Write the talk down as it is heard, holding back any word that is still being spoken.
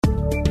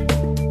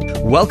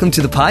Welcome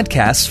to the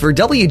podcast for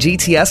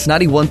WGTS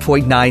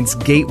 91.9's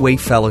Gateway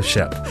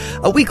Fellowship,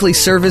 a weekly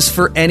service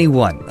for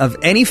anyone of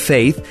any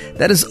faith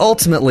that is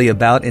ultimately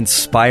about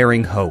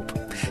inspiring hope.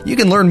 You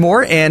can learn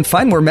more and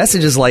find more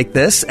messages like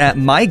this at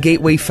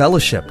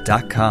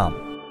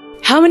mygatewayfellowship.com.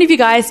 How many of you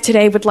guys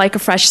today would like a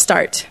fresh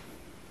start?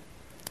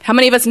 How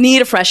many of us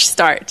need a fresh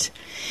start?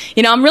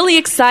 You know, I'm really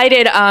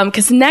excited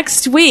because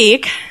next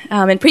week,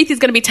 and Preethi's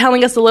going to be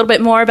telling us a little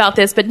bit more about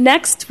this, but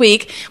next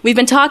week, we've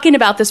been talking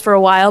about this for a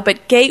while,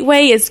 but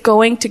Gateway is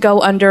going to go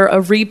under a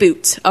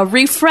reboot, a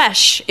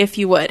refresh, if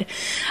you would.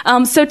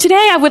 So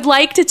today I would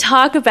like to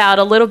talk about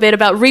a little bit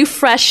about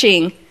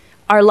refreshing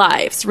our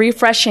lives,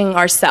 refreshing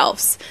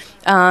ourselves.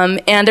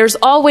 And there's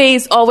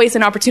always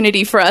an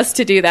opportunity for us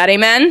to do that.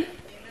 Amen?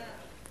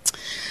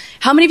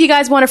 How many of you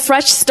guys want a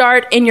fresh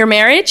start in your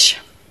marriage?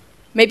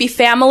 Maybe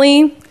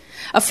family?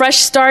 A fresh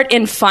start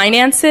in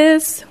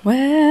finances?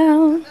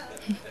 Well,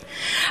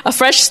 a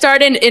fresh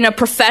start in a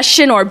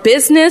profession or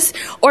business,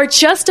 or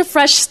just a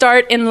fresh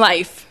start in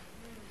life?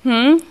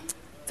 Is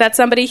that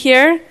somebody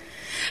here?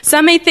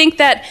 Some may think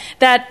that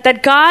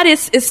God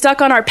is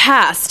stuck on our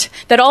past,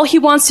 that all he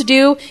wants to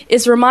do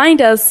is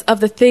remind us of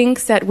the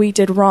things that we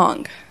did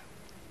wrong.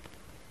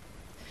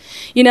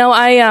 You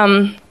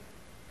know,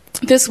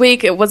 this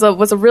week it was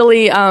a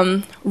really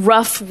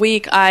rough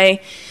week.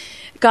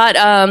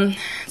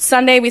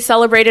 Sunday we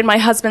celebrated my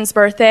husband's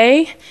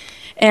birthday,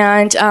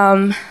 and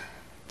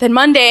then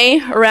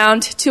Monday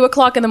around 2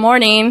 o'clock in the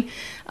morning,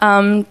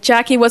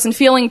 Jackie wasn't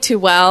feeling too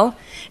well,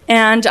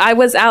 and I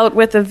was out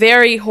with a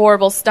very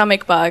horrible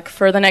stomach bug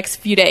for the next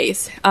few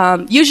days.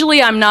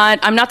 Usually I'm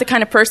not the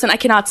kind of person, I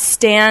cannot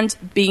stand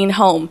being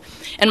home.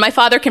 And my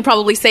father can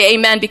probably say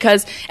amen,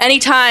 because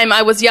anytime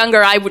I was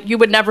younger, you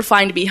would never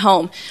find me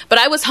home. But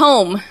I was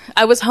home.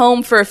 I was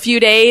home for a few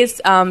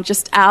days,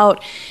 just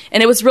out,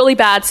 and it was really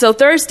bad. So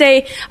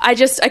Thursday, I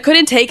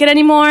couldn't take it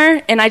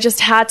anymore, and I just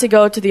had to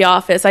go to the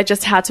office. I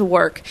just had to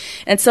work.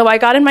 And so I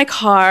got in my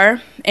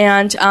car,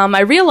 and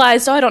I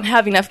realized, I don't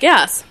have enough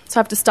gas. So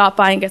I have to stop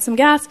by and get some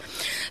gas.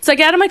 So I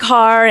get out of my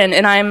car,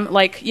 and I'm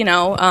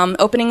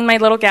opening my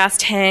little gas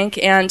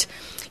tank. And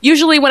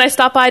usually when I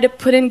stop by to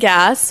put in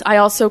gas, I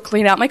also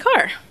clean out my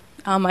car.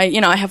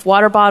 I have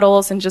water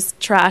bottles and just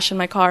trash in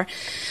my car.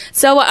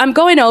 So I'm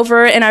going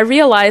over, and I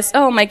realize,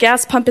 my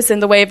gas pump is in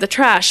the way of the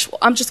trash. Well,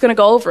 I'm just going to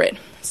go over it.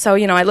 So,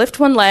 I lift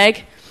one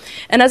leg,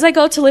 and as I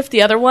go to lift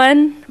the other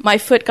one, my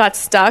foot got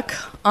stuck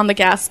on the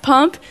gas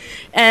pump,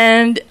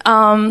 and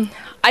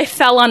I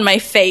fell on my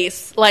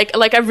face. Like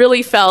I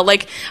really fell.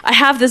 Like, I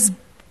have this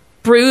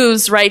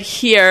bruise right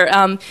here.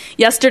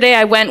 Yesterday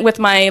I went with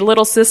my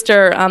little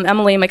sister,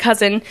 Emily, my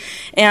cousin,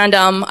 and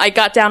I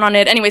got down on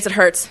it. Anyways, it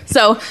hurts.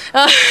 So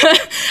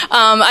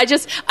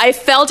I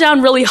fell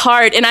down really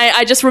hard, and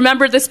I just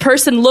remember this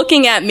person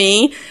looking at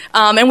me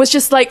and was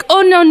just like,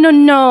 oh,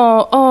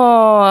 no,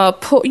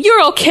 oh,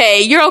 you're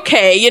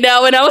okay, and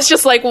I was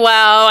just like,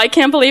 wow, I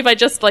can't believe I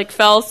just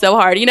fell so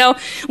hard.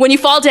 When you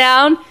fall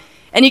down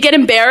and you get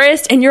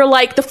embarrassed, and you're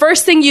like, the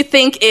first thing you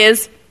think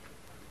is,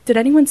 did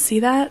anyone see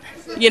that?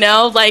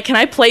 Can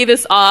I play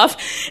this off?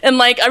 And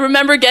I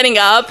remember getting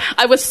up.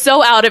 I was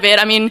so out of it.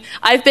 I mean,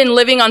 I've been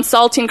living on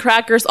saltine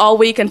crackers all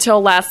week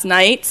until last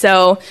night.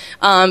 So,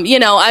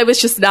 I was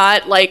just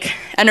not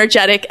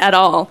energetic at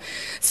all.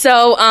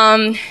 So,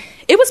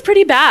 it was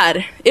pretty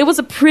bad. It was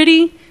a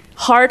pretty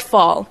hard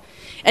fall.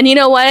 And you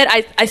know what?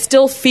 I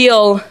still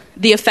feel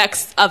the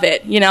effects of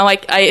it.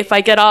 If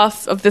I get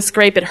off of the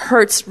scrape, it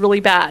hurts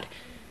really bad.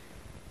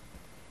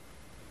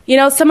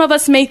 Some of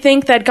us may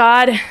think that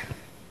God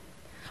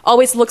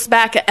always looks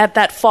back at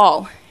that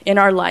fall in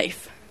our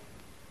life.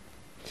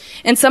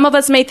 And some of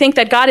us may think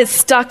that God is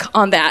stuck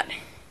on that.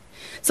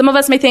 Some of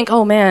us may think,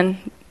 oh man,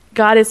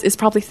 God is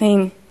probably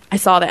saying, I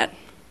saw that.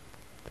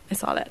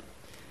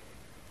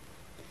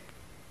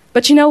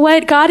 But you know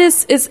what? God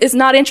is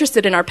not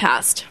interested in our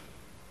past.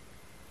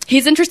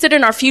 He's interested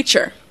in our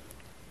future.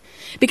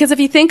 Because if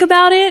you think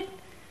about it,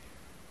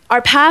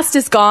 our past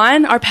is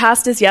gone, our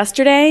past is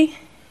yesterday,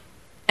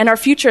 and our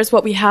future is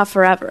what we have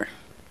forever.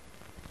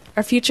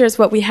 Our future is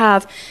what we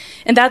have.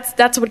 And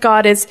that's what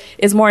God is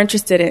more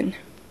interested in.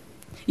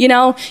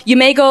 You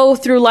may go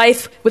through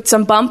life with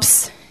some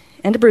bumps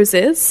and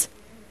bruises,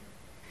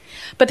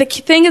 but the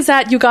thing is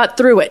that you got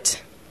through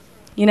it.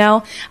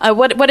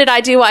 What did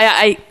I do?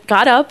 I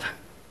got up,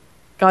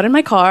 got in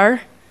my car,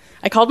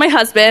 I called my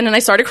husband, and I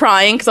started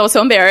crying because I was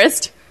so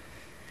embarrassed.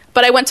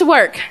 But I went to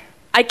work.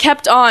 I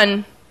kept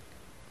on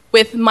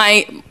with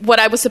what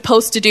I was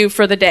supposed to do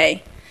for the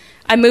day.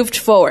 I moved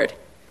forward.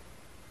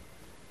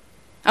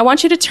 I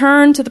want you to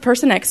turn to the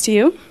person next to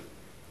you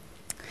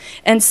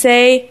and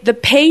say, the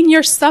pain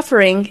you're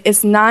suffering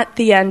is not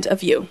the end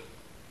of you.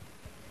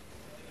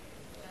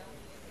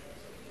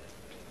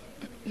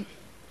 I'm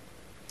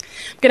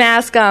going to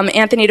ask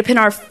Anthony to pin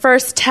our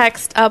first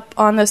text up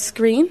on the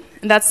screen.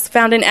 And that's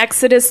found in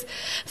Exodus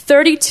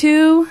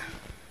 32,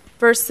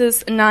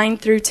 verses 9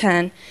 through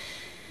 10.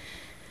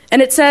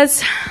 And it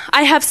says,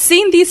 I have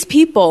seen these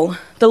people,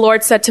 the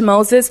Lord said to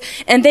Moses,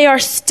 and they are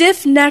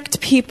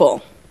stiff-necked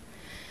people.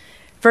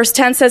 Verse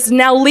 10 says,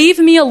 "Now leave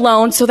me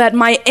alone so that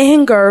my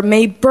anger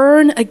may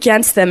burn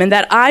against them and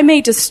that I may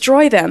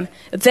destroy them.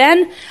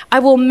 Then I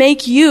will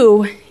make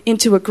you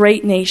into a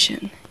great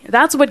nation."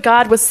 That's what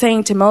God was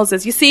saying to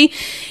Moses. You see,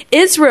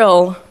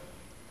 Israel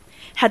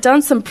had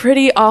done some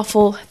pretty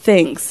awful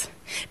things.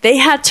 They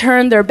had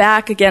turned their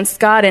back against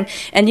God,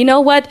 and you know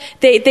what?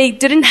 They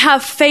didn't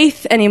have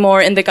faith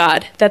anymore in the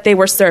God that they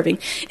were serving.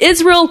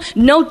 Israel,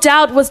 no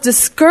doubt, was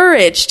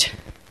discouraged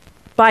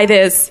by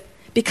this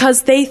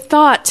because they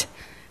thought,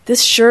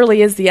 this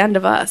surely is the end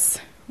of us.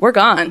 We're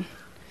gone.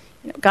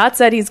 God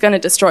said he's going to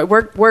destroy.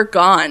 We're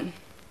gone.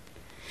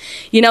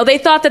 They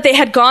thought that they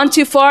had gone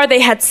too far.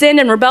 They had sinned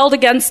and rebelled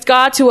against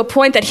God to a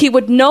point that he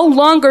would no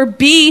longer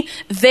be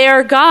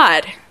their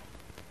God.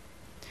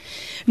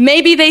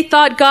 Maybe they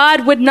thought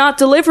God would not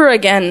deliver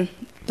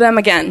them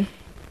again.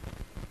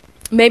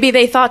 Maybe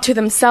they thought to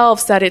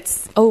themselves that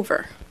it's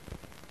over.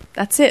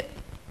 That's it.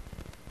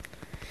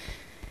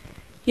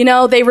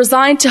 They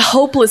resigned to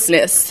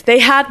hopelessness. They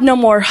had no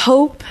more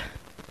hope.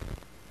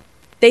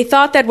 They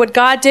thought that what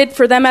God did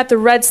for them at the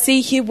Red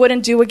Sea, he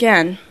wouldn't do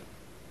again.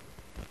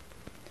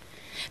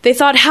 They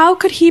thought, how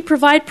could he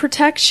provide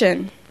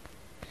protection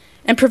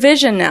and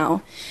provision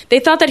now? They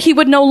thought that he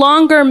would no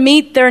longer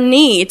meet their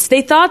needs.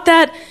 They thought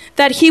that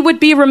he would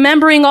be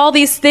remembering all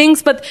these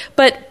things, but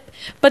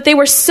they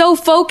were so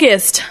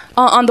focused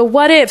on the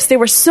what ifs. They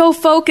were so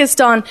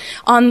focused on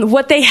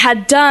what they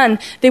had done.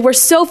 They were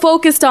so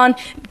focused on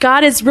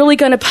God is really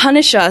going to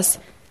punish us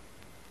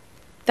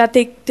that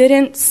they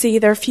didn't see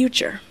their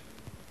future.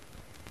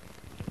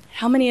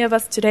 How many of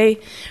us today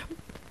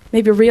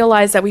maybe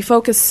realize that we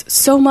focus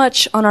so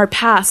much on our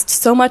past,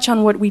 so much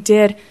on what we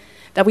did,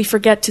 that we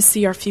forget to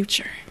see our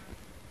future?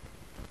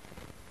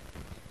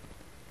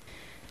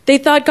 They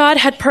thought God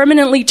had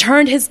permanently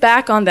turned his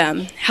back on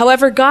them.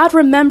 However, God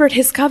remembered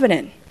his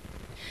covenant.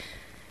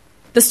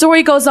 The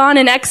story goes on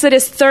in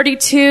Exodus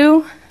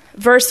 32,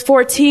 verse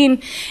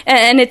 14,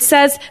 and it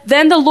says,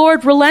 "Then the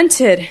Lord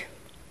relented,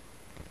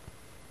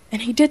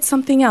 and he did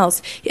something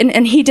else.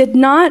 And he did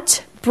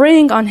not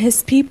bring on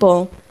his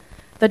people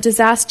the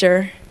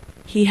disaster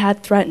he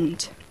had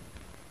threatened."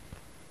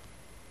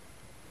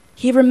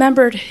 He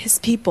remembered his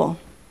people.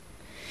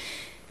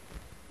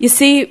 You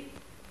see,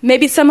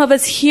 maybe some of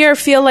us here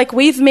feel like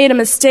we've made a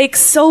mistake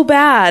so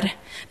bad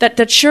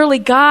that surely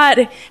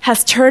God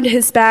has turned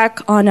his back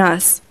on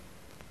us.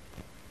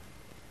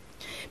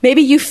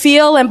 Maybe you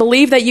feel and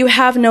believe that you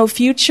have no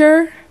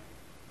future.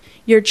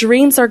 Your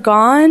dreams are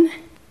gone.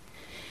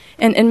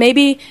 And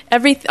maybe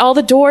all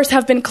the doors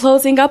have been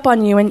closing up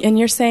on you, and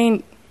you're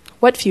saying,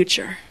 what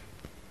future?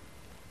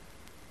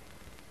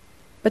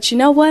 But you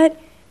know what?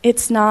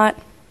 It's not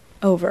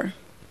over.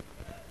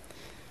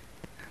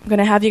 I'm going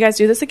to have you guys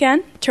do this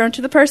again. Turn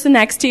to the person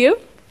next to you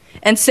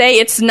and say,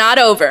 it's not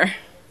over.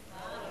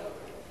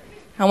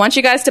 I want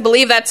you guys to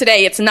believe that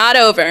today. It's not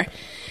over.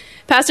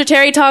 Pastor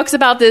Terry talks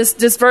about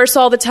this verse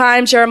all the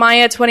time,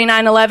 Jeremiah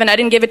 29:11. I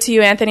didn't give it to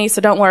you, Anthony, so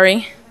don't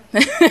worry.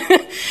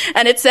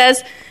 And it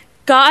says,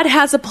 God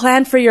has a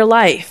plan for your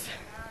life.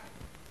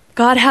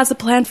 God has a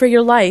plan for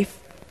your life.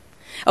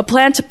 A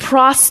plan to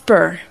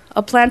prosper.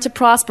 A plan to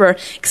prosper.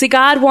 See,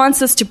 God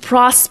wants us to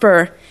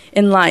prosper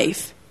in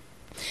life.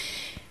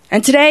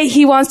 And today,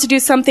 he wants to do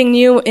something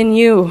new in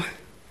you.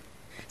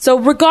 So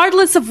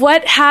regardless of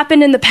what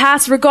happened in the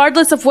past,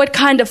 regardless of what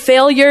kind of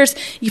failures,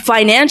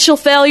 financial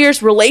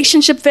failures,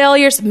 relationship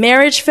failures,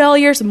 marriage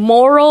failures,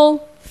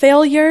 moral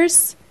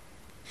failures,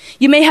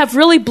 you may have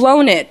really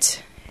blown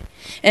it.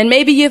 And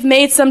maybe you've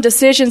made some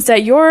decisions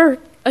that you're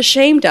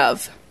ashamed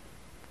of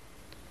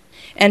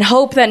and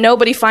hope that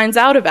nobody finds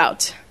out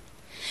about.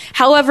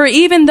 However,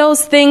 even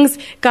those things,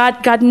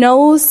 God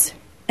knows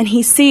and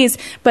he sees,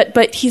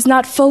 but he's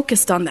not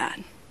focused on that.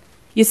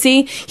 You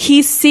see,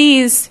 he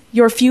sees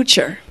your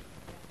future.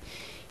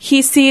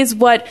 He sees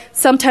what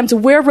sometimes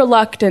we're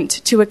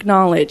reluctant to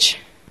acknowledge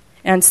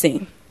and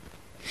see.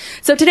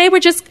 So today we're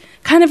just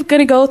kind of going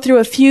to go through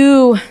a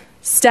few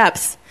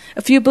steps,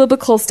 a few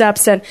biblical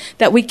steps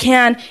that we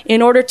can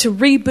in order to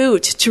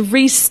reboot, to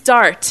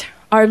restart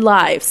our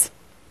lives.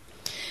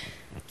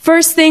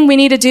 First thing we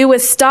need to do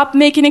is stop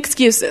making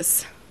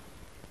excuses.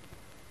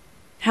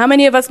 How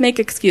many of us make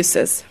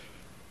excuses?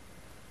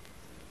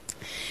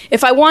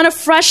 If I want a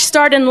fresh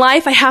start in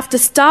life, I have to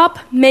stop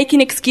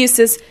making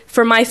excuses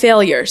for my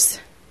failures.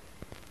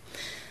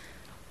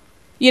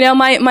 You know,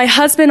 my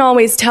husband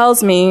always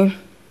tells me,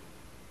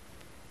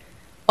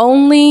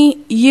 only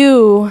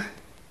you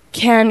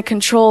can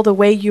control the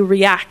way you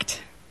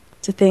react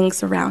to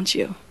things around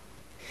you.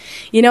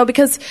 You know,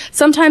 because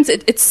sometimes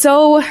it's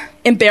so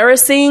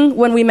embarrassing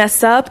when we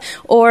mess up,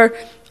 or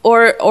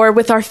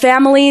with our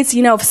families,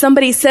 you know, if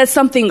somebody says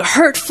something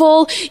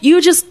hurtful,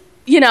 you just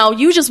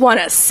want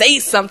to say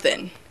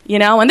something, you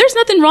know, and there's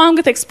nothing wrong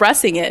with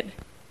expressing it.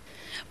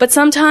 But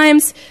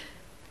sometimes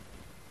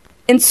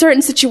in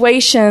certain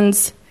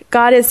situations,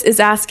 God is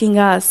asking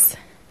us,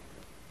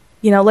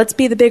 you know, let's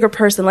be the bigger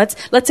person.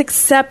 Let's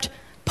accept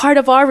part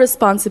of our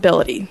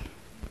responsibility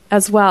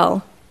as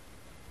well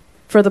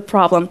for the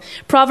problem.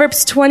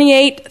 Proverbs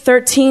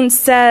 28:13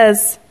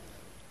 says,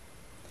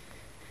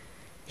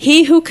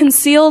 "He who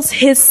conceals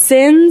his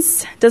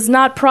sins does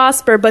not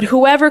prosper, but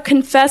whoever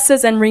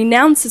confesses and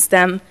renounces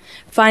them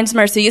finds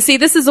mercy." You see,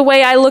 this is the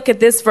way I look at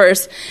this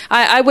verse.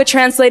 I would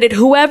translate it,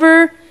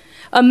 whoever,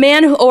 a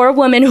man or a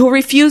woman who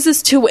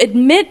refuses to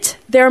admit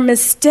their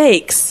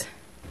mistakes,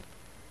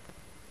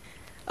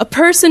 a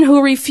person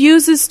who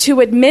refuses to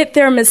admit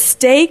their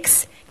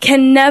mistakes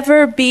can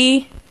never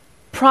be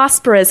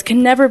prosperous,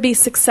 can never be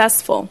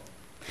successful.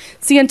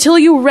 See, until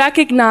you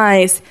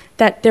recognize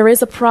that there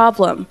is a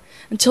problem,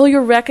 until you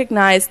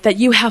recognize that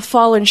you have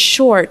fallen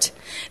short,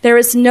 there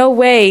is no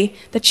way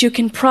that you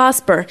can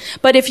prosper.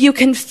 But if you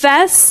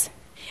confess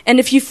and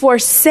if you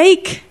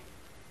forsake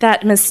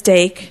that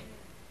mistake,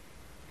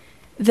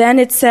 then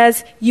it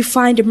says you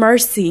find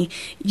mercy.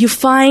 You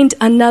find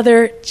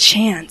another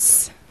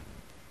chance.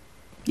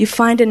 You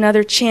find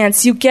another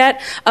chance. You get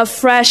a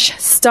fresh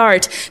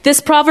start. This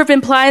proverb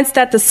implies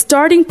that the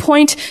starting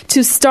point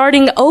to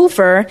starting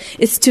over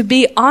is to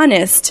be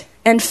honest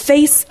and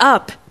face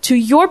up to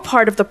your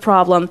part of the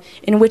problem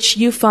in which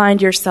you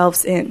find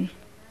yourselves in.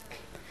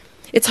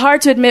 It's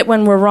hard to admit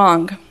when we're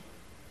wrong.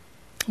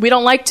 We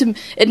don't like to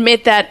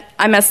admit that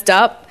I messed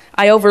up,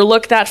 I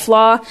overlooked that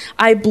flaw,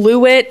 I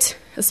blew it,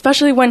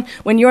 especially when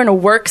you're in a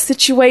work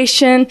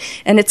situation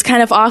and it's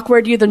kind of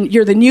awkward,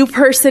 you're the new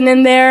person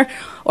in there,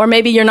 or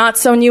maybe you're not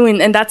so new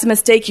and that's a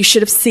mistake you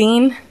should have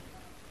seen.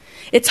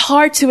 It's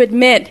hard to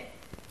admit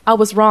I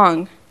was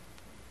wrong.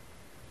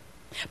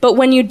 But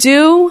when you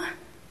do,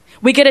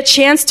 we get a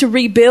chance to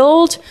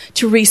rebuild,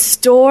 to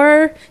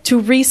restore, to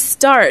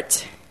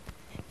restart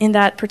in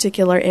that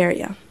particular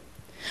area.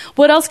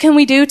 What else can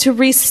we do to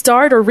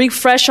restart or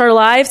refresh our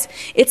lives?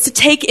 It's to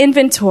take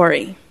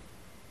inventory.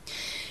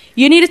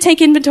 You need to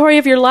take inventory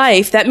of your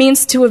life. That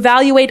means to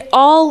evaluate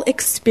all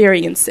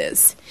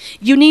experiences.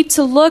 You need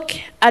to look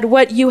at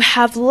what you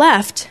have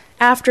left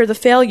after the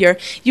failure.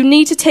 You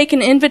need to take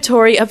an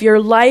inventory of your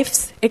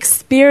life's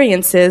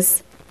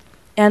experiences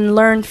and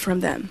learn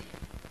from them.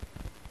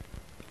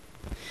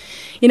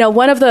 You know,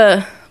 one of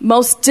the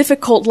most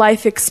difficult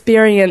life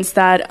experience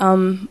that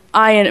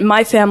I and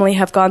my family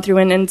have gone through,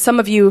 and some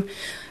of you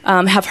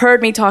have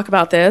heard me talk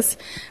about this,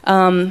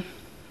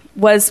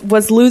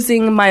 was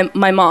losing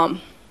my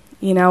mom.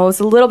 You know, it was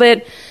a little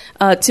bit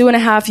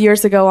 2.5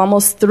 years ago,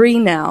 almost 3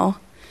 now.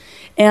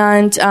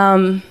 And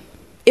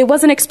it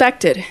wasn't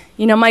expected.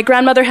 You know, my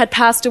grandmother had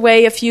passed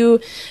away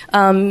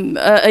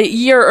a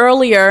year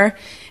earlier,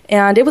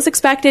 and it was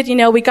expected. You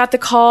know, we got the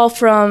call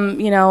from,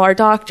 our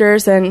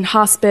doctors and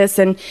hospice,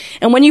 and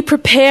when you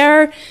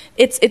prepare,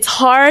 it's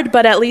hard,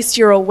 but at least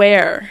you're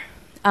aware.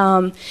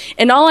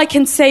 And all I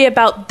can say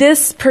about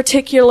this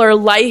particular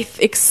life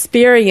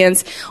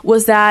experience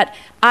was that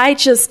I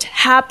just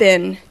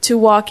happened to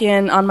walk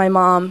in on my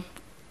mom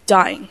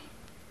dying.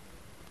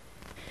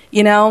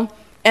 You know?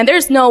 And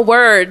there's no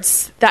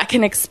words that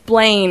can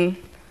explain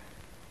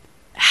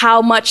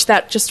how much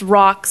that just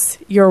rocks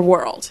your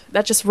world.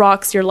 That just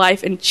rocks your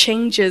life and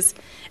changes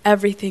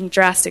everything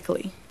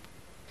drastically.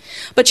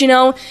 But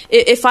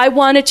if I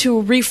wanted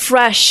to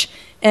refresh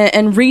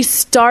and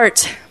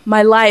restart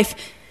my life,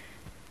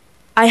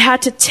 I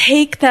had to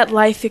take that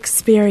life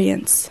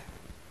experience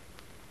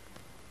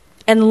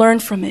and learn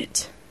from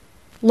it.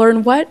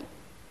 Learn what?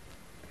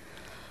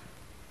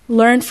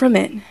 Learn from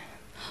it.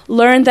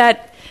 Learn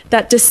that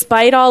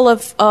despite all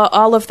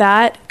of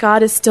that,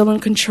 God is still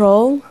in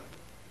control.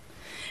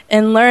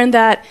 And learn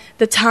that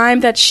the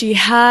time that she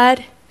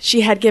had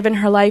given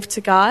her life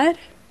to God.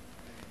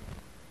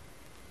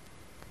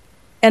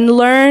 And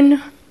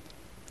learn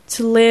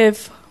to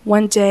live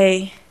one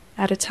day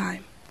at a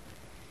time.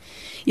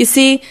 You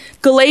see,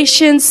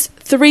 Galatians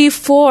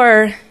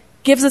 3:4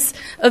 gives us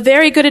a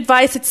very good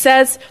advice. It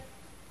says,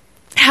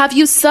 "Have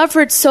you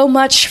suffered so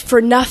much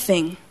for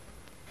nothing?"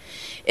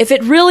 If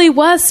it really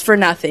was for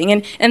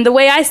nothing, and the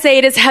way I say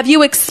it is, have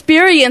you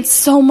experienced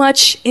so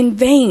much in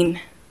vain?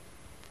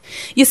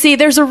 You see,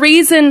 there's a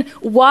reason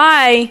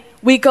why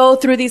we go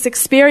through these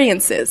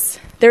experiences.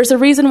 There's a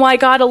reason why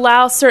God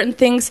allows certain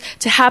things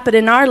to happen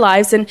in our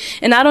lives. And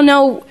I don't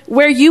know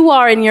where you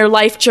are in your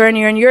life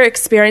journey or in your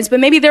experience, but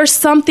maybe there's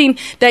something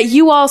that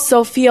you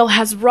also feel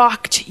has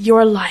rocked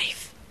your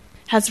life,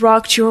 has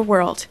rocked your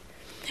world.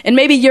 And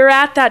maybe you're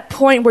at that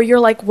point where you're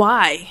like,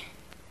 why?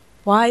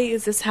 Why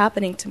is this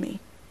happening to me?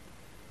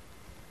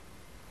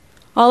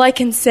 All I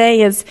can say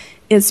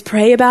is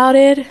pray about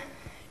it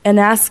and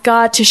ask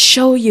God to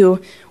show you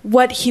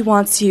what He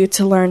wants you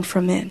to learn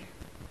from it.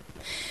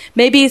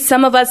 Maybe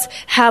some of us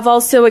have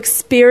also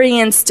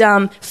experienced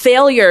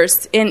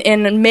failures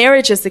in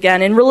marriages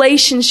again, in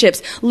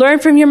relationships. Learn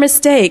from your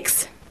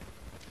mistakes.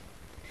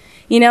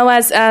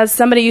 As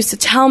somebody used to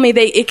tell me,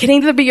 it can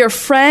either be your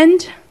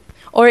friend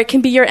or it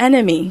can be your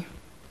enemy.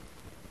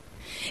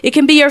 It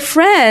can be your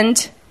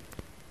friend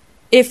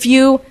if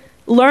you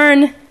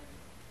learn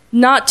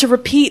not to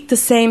repeat the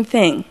same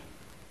thing.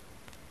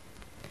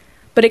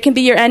 But it can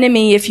be your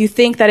enemy if you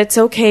think that it's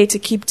okay to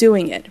keep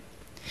doing it.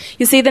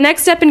 You see, the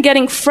next step in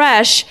getting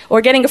fresh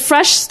or getting a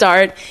fresh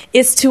start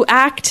is to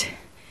act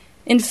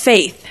in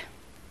faith.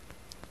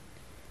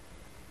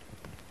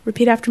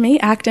 Repeat after me,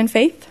 act in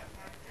faith.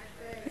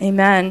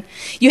 Amen.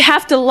 You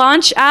have to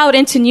launch out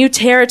into new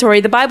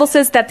territory. The Bible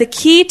says that the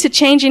key to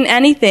changing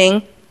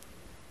anything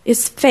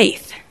is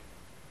faith.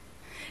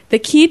 The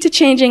key to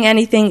changing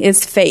anything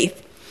is faith.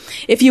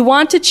 If you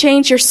want to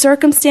change your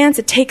circumstance,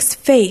 it takes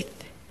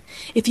faith.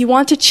 If you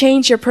want to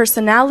change your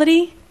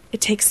personality,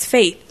 it takes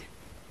faith.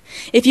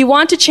 If you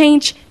want to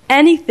change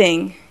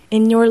anything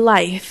in your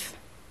life,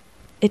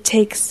 it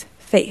takes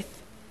faith.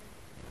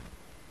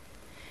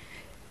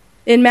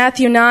 In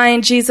Matthew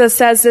 9, Jesus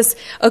says this,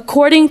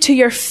 according to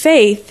your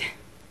faith,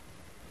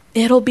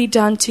 it'll be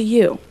done to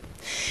you.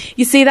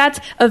 You see, that's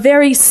a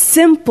very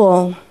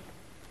simple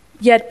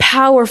yet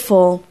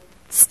powerful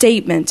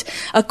statement.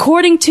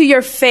 According to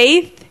your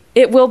faith,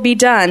 it will be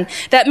done.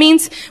 That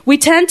means we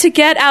tend to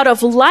get out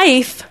of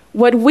life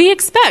what we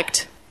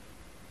expect.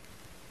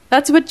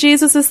 That's what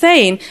Jesus is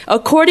saying.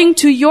 According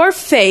to your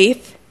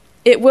faith,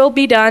 it will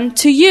be done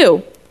to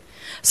you.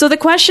 So the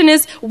question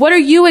is, what are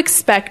you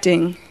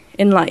expecting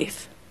in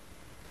life?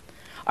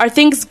 Are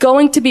things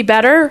going to be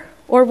better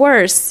or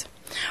worse?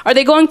 Are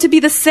they going to be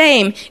the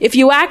same? If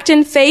you act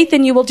in faith,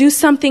 then you will do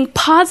something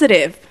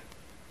positive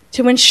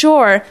to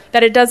ensure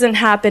that it doesn't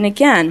happen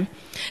again.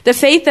 The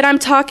faith that I'm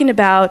talking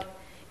about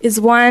is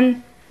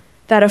one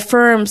that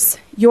affirms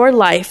your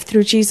life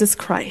through Jesus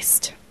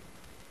Christ.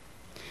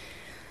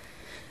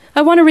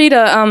 I want to read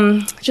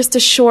just a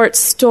short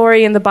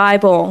story in the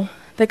Bible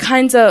that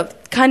kind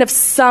of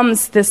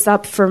sums this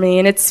up for me,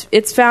 and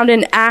it's found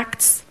in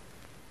Acts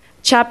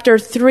chapter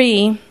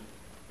 3,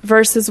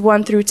 verses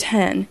 1 through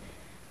 10.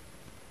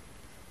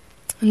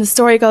 And the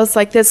story goes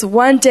like this.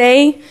 One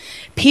day,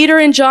 Peter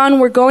and John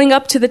were going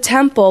up to the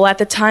temple at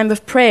the time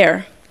of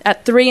prayer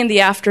at 3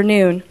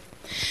 p.m.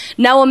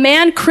 Now a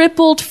man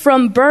crippled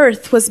from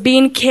birth was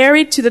being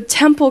carried to the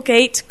temple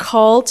gate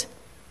called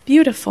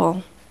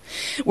Beautiful,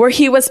 where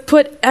he was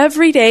put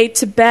every day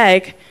to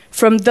beg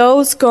from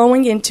those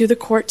going into the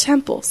court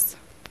temples.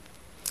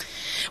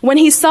 When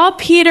he saw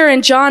Peter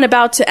and John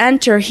about to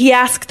enter, he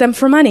asked them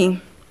for money.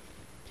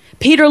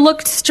 Peter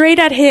looked straight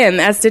at him,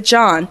 as did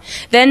John.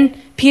 Then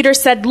Peter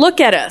said,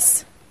 "Look at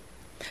us."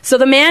 So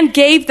the man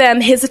gave them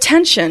his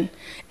attention,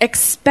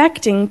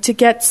 expecting to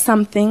get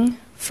something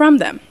from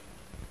them.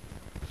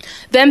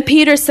 Then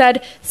Peter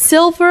said,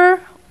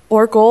 "Silver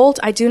or gold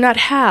I do not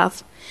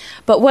have,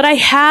 but what I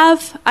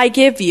have I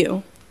give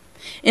you.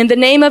 In the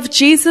name of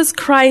Jesus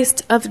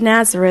Christ of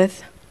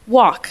Nazareth,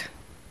 walk."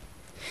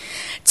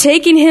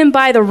 Taking him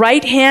by the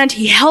right hand,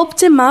 he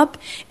helped him up,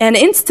 and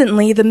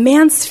instantly the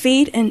man's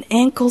feet and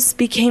ankles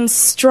became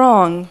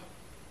strong.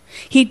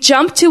 He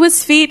jumped to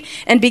his feet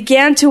and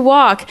began to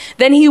walk.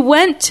 Then he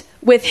went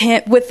with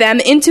them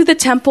into the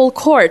temple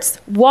courts,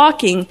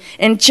 walking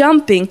and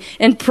jumping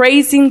and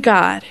praising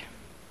God.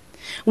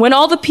 When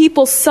all the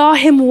people saw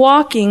him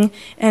walking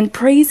and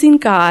praising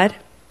God,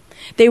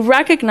 they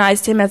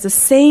recognized him as the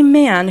same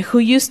man who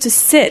used to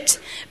sit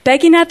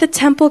begging at the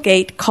temple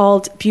gate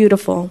called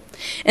Beautiful.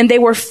 And they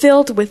were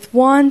filled with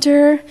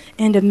wonder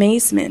and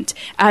amazement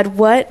at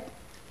what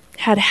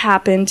had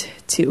happened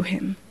to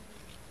him.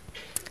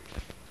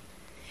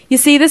 You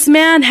see, this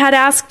man had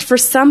asked for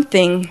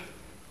something,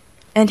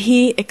 and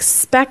he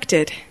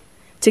expected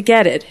to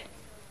get it.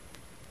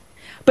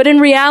 But in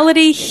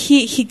reality,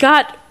 he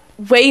got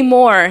way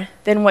more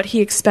than what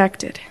he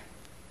expected.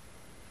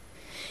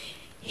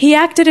 He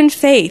acted in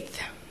faith,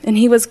 and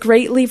he was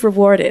greatly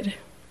rewarded.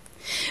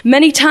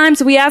 Many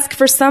times we ask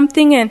for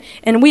something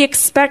and we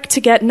expect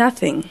to get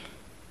nothing.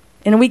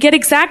 And we get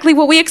exactly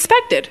what we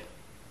expected.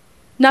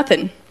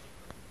 Nothing.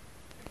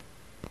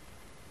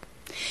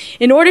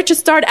 In order to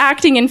start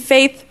acting in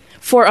faith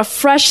for a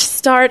fresh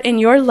start in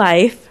your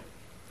life,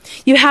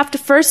 you have to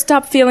first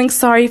stop feeling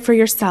sorry for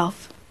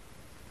yourself.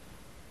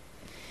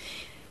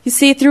 You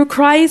see, through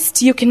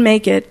Christ, you can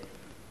make it.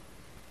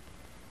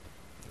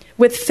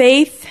 With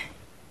faith,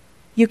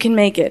 you can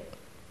make it.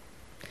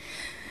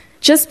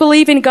 Just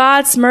believe in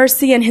God's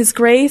mercy and his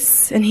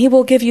grace, and he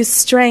will give you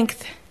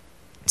strength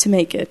to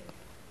make it.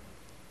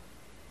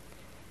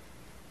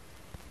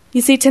 You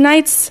see,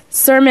 tonight's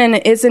sermon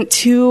isn't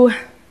too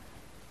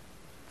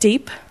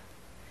deep.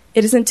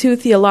 It isn't too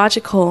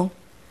theological.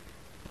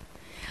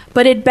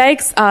 But it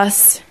begs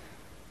us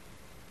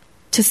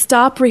to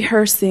stop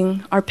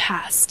rehearsing our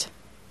past.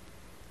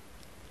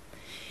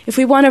 If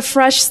we want a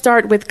fresh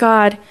start with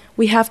God,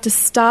 we have to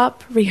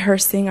stop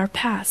rehearsing our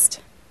past.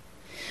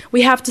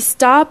 We have to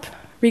stop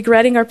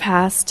regretting our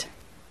past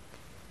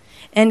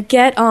and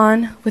get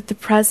on with the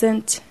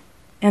present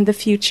and the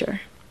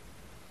future.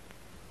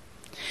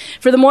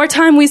 For the more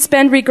time we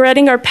spend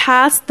regretting our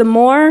past, the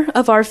more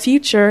of our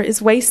future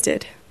is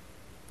wasted.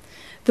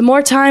 The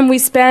more time we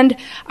spend,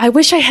 I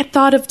wish I had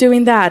thought of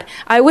doing that.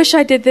 I wish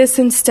I did this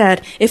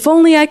instead. If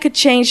only I could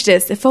change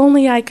this. If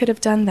only I could have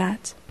done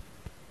that.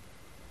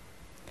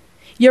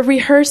 You're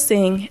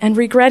rehearsing and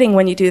regretting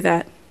when you do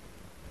that.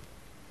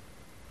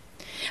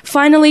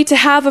 Finally, to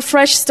have a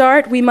fresh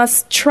start, we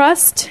must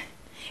trust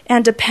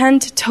and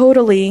depend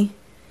totally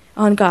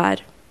on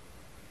God.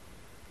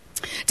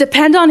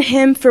 Depend on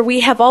Him, for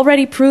we have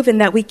already proven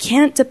that we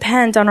can't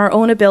depend on our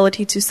own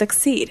ability to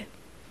succeed.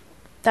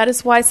 That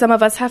is why some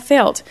of us have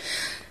failed.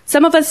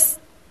 Some of us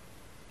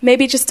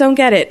maybe just don't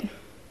get it.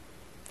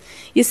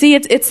 You see,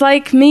 it's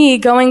like me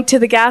going to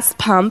the gas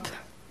pump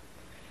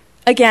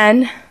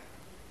again,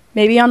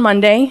 maybe on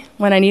Monday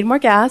when I need more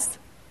gas,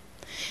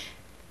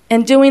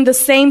 and doing the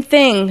same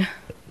thing,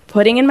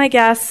 putting in my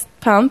gas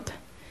pump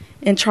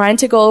and trying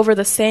to go over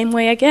the same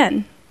way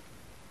again.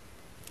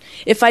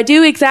 If I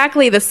do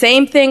exactly the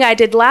same thing I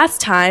did last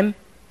time,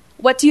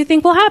 what do you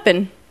think will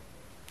happen?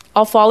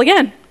 I'll fall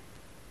again.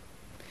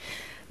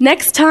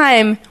 Next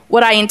time,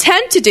 what I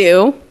intend to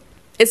do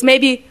is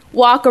maybe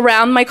walk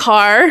around my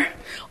car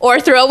or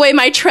throw away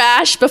my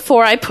trash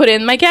before I put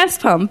in my gas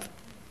pump.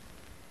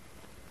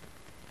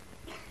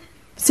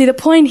 See, the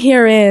point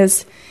here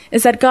is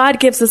that God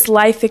gives us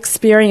life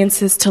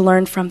experiences to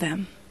learn from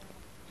them.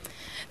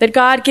 That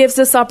God gives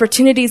us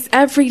opportunities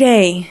every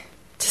day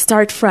to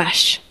start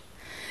fresh.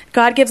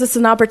 God gives us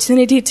an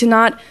opportunity to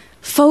not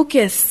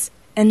focus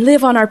and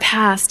live on our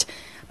past,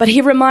 but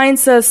He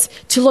reminds us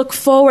to look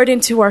forward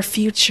into our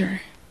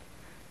future,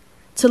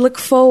 to look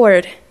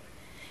forward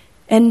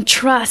and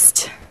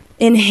trust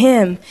in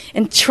Him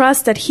and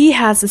trust that He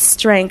has the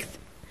strength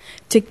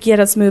to get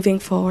us moving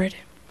forward.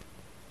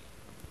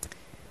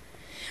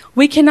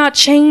 We cannot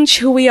change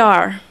who we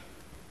are.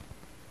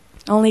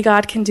 Only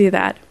God can do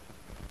that.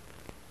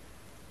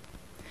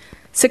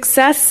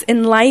 Success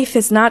in life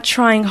is not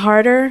trying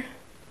harder,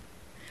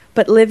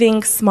 but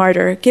living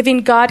smarter,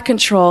 giving God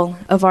control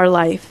of our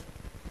life.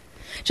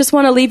 Just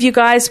want to leave you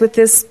guys with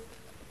this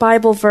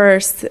Bible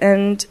verse,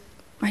 and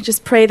I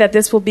just pray that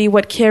this will be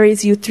what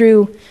carries you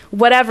through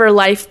whatever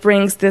life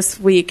brings this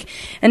week.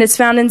 And it's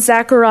found in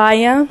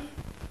Zechariah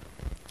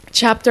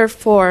chapter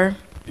 4,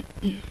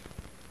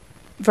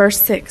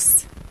 verse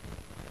 6.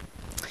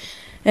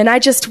 And I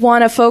just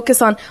want to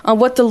focus on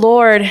what the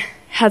Lord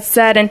has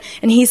said. And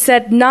He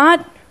said,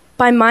 not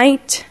by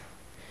might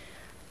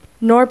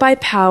nor by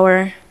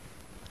power,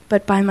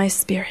 but by my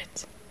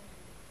Spirit.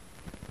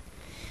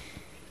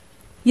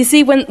 You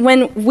see,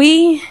 when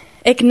we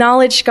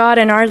acknowledge God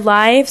in our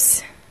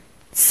lives,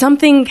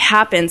 something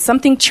happens,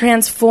 something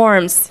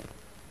transforms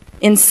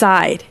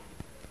inside.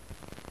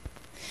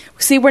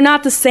 See, we're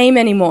not the same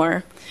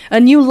anymore. A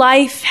new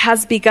life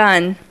has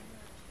begun.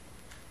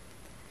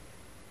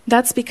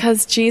 That's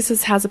because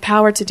Jesus has the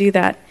power to do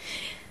that.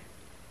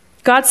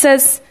 God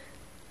says,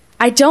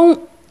 I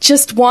don't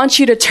just want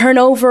you to turn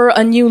over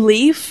a new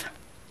leaf,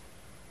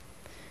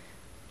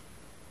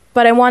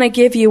 but I want to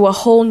give you a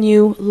whole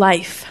new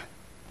life.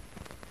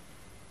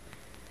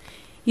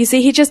 You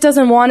see, He just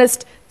doesn't want us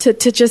to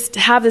just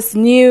have this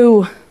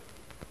new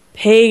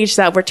page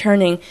that we're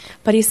turning,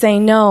 but He's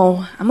saying,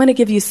 no, I'm going to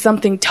give you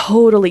something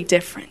totally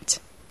different.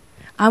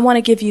 I want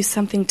to give you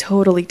something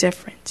totally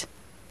different.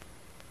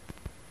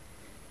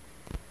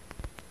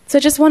 So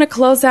I just want to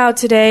close out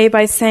today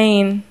by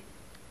saying,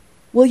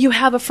 will you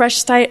have a fresh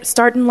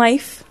start in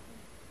life?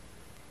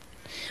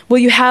 Will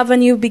you have a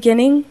new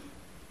beginning?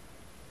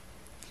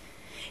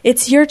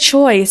 It's your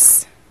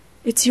choice.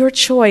 It's your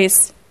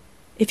choice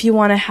if you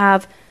want to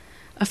have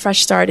a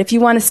fresh start. If you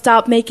want to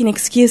stop making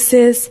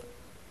excuses.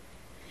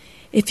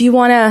 If you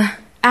want to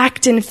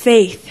act in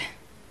faith.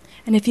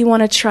 And if you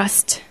want to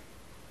trust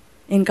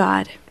in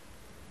God.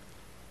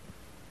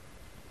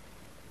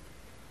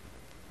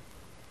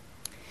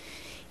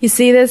 You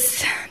see,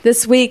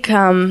 this week,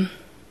 as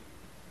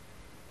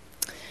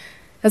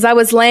I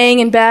was laying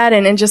in bed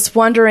and just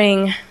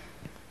wondering, am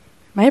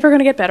I ever going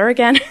to get better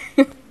again?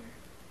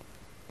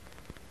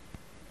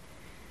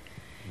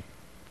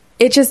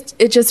 It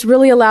just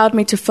really allowed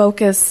me to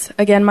focus,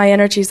 again, my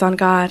energies on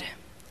God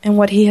and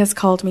what He has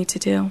called me to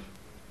do.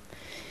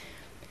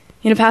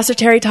 You know, Pastor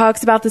Terry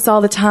talks about this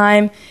all the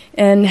time,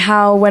 and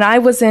how when I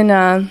was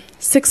in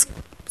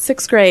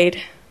sixth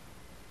grade,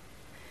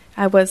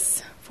 I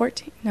was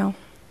 14, no.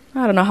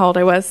 I don't know how old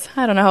I was.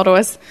 I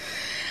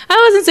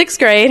was in 6th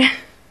grade.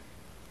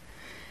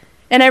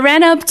 And I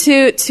ran up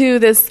to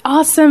this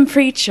awesome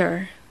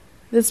preacher,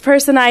 this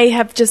person I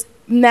have just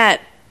met.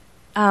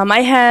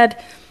 I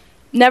had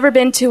never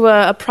been to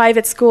a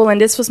private school, and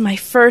this was my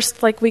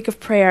first week of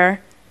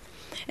prayer.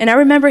 And I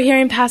remember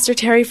hearing Pastor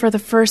Terry for the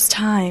first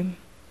time.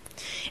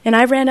 And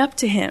I ran up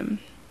to him,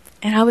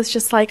 and I was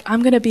just like,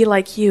 I'm going to be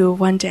like you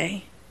one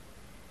day.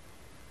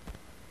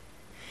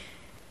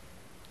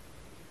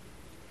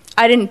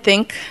 I didn't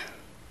think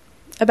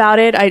about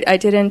it. I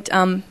didn't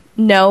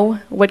know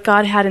what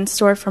God had in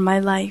store for my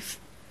life.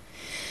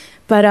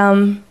 But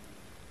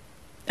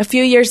a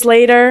few years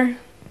later,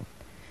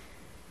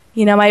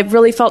 I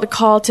really felt a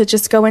call to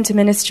just go into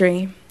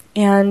ministry,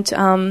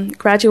 and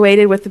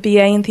graduated with a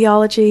BA in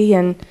theology,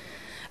 and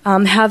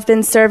have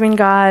been serving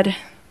God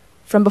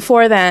from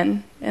before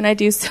then, and I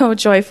do so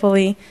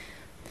joyfully.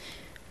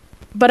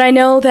 But I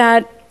know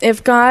that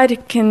if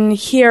God can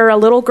hear a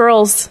little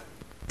girl's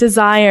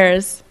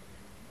desires,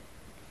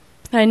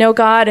 I know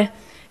God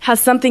has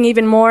something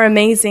even more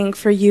amazing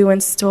for you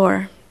in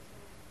store.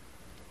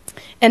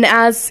 And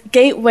as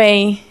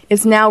Gateway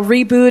is now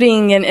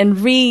rebooting and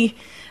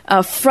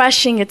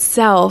refreshing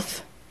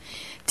itself,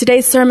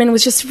 today's sermon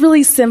was just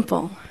really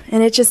simple.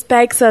 And it just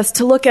begs us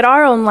to look at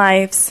our own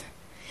lives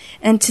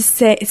and to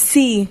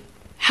see,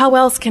 how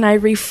else can I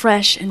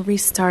refresh and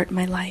restart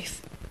my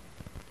life?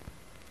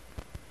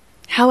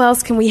 How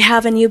else can we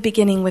have a new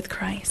beginning with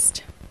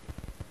Christ?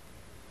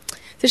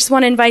 I just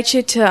want to invite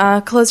you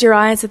to close your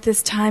eyes at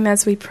this time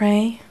as we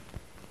pray.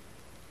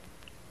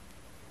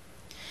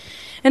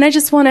 And I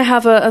just want to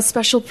have a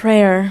special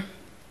prayer,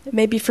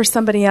 maybe for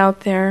somebody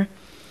out there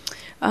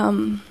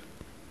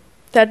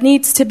that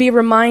needs to be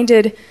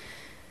reminded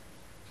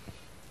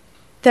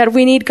that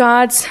we need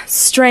God's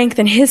strength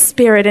and His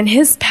Spirit and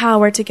His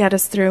power to get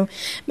us through.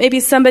 Maybe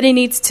somebody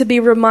needs to be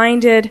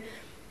reminded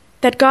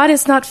that God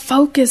is not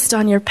focused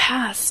on your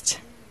past.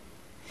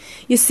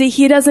 You see,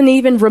 He doesn't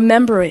even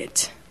remember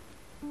it.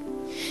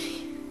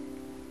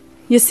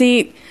 You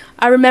see,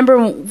 I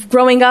remember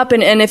growing up,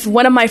 and if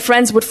one of my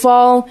friends would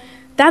fall,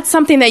 that's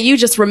something that you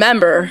just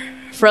remember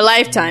for a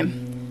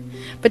lifetime.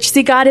 But you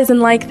see, God isn't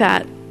like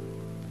that.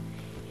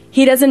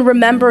 He doesn't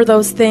remember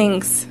those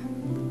things.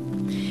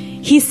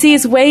 He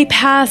sees way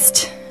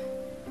past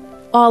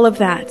all of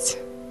that.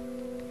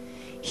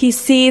 He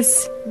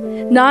sees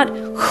not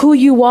who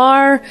you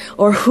are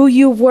or who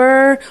you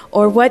were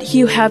or what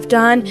you have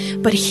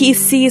done, but He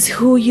sees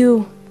who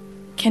you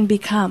can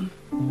become.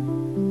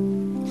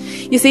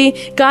 You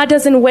see, God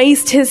doesn't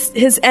waste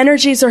his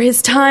energies or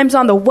His times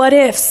on the what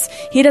ifs.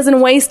 He doesn't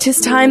waste His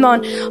time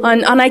on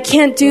I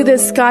can't do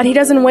this, God. He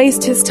doesn't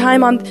waste His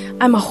time on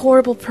I'm a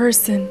horrible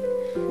person.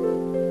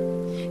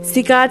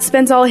 See, God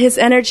spends all His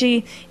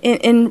energy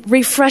in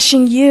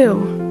refreshing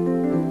you,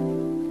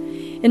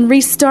 in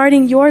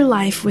restarting your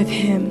life with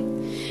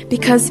Him,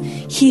 because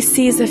He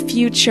sees a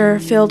future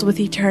filled with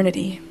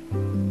eternity.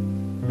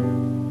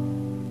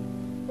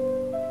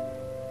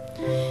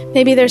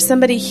 Maybe there's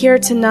somebody here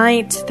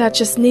tonight that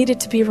just needed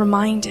to be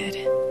reminded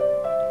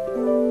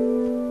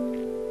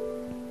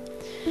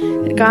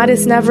that God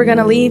is never going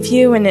to leave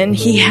you, and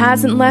He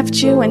hasn't left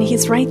you, and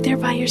He's right there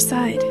by your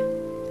side.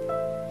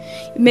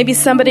 Maybe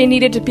somebody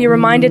needed to be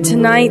reminded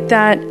tonight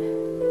that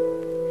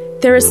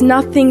there is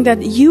nothing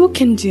that you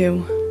can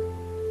do,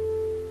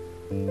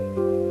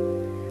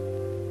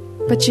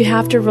 but you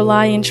have to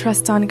rely and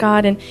trust on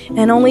God,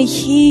 and only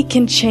He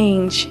can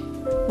change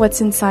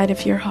what's inside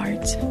of your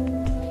heart.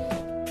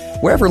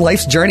 Wherever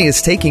life's journey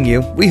is taking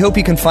you, we hope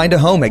you can find a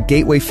home at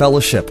Gateway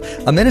Fellowship,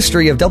 a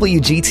ministry of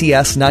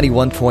WGTS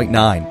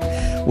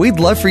 91.9.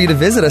 We'd love for you to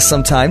visit us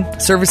sometime.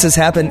 Services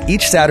happen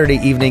each Saturday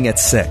evening at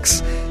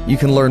 6. You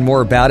can learn more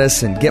about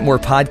us and get more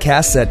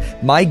podcasts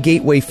at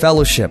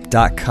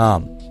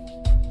mygatewayfellowship.com.